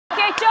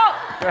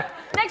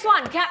Next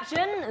one,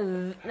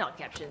 caption. Not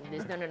caption.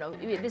 No.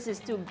 This is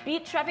to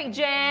beat traffic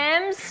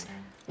jams.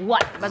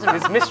 What?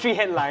 It's mystery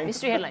headlines.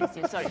 Mystery headlines.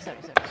 Yeah, sorry.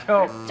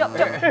 Chope. Chope.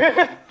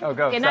 Oh,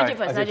 go. Okay, Sorry.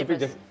 Najib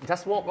first.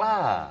 Just walk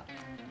lah.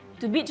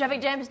 To beat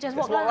traffic jams, just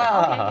walk Walk lah.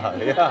 lah.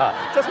 Okay.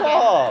 Yeah. Just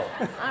walk.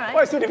 All right.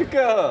 Why so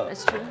difficult?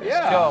 That's true.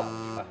 Yeah. Chope.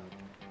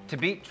 To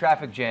beat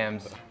traffic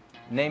jams,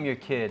 name your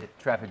kid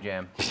Traffic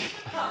Jam.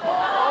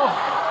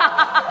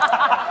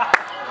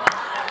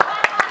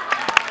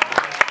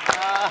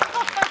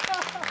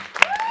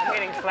 I'm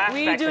getting flashbacks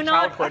We do to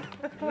not. childhood.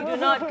 We do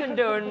not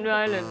condone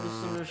violence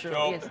in the show.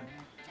 Chope.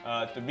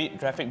 Yes. To beat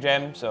traffic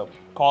jams,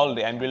 call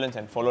the ambulance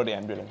and follow the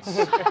ambulance.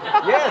 Yes!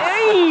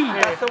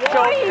 That's the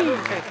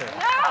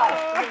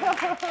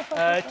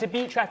one! To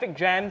beat traffic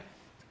jam,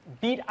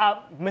 beat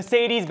up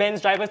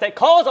Mercedes-Benz drivers that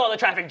cause all the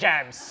traffic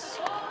jams.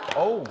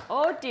 Oh.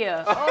 Oh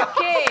dear.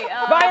 Okay.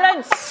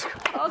 Violence!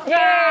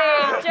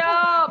 Okay,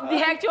 job.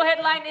 The actual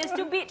headline is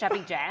to beat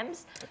traffic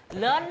jams.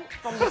 Learn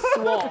from the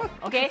swarm.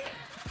 Okay.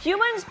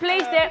 Humans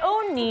place their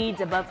own needs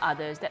above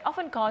others that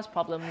often cause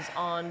problems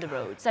on the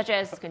road, such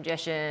as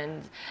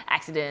congestion,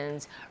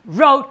 accidents,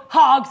 road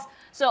hogs.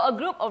 So a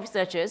group of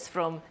researchers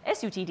from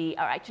SUTD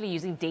are actually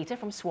using data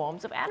from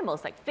swarms of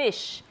animals like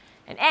fish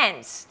and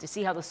ants to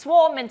see how the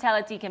swarm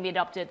mentality can be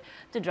adopted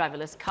to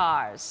driverless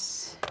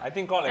cars. I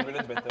think call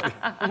ambulance better.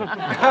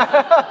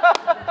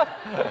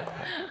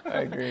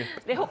 I agree.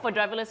 They hope for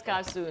driverless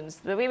cars soon.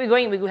 The way we're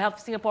going, we will have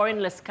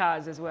Singaporean-less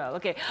cars as well.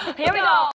 Okay, here we go.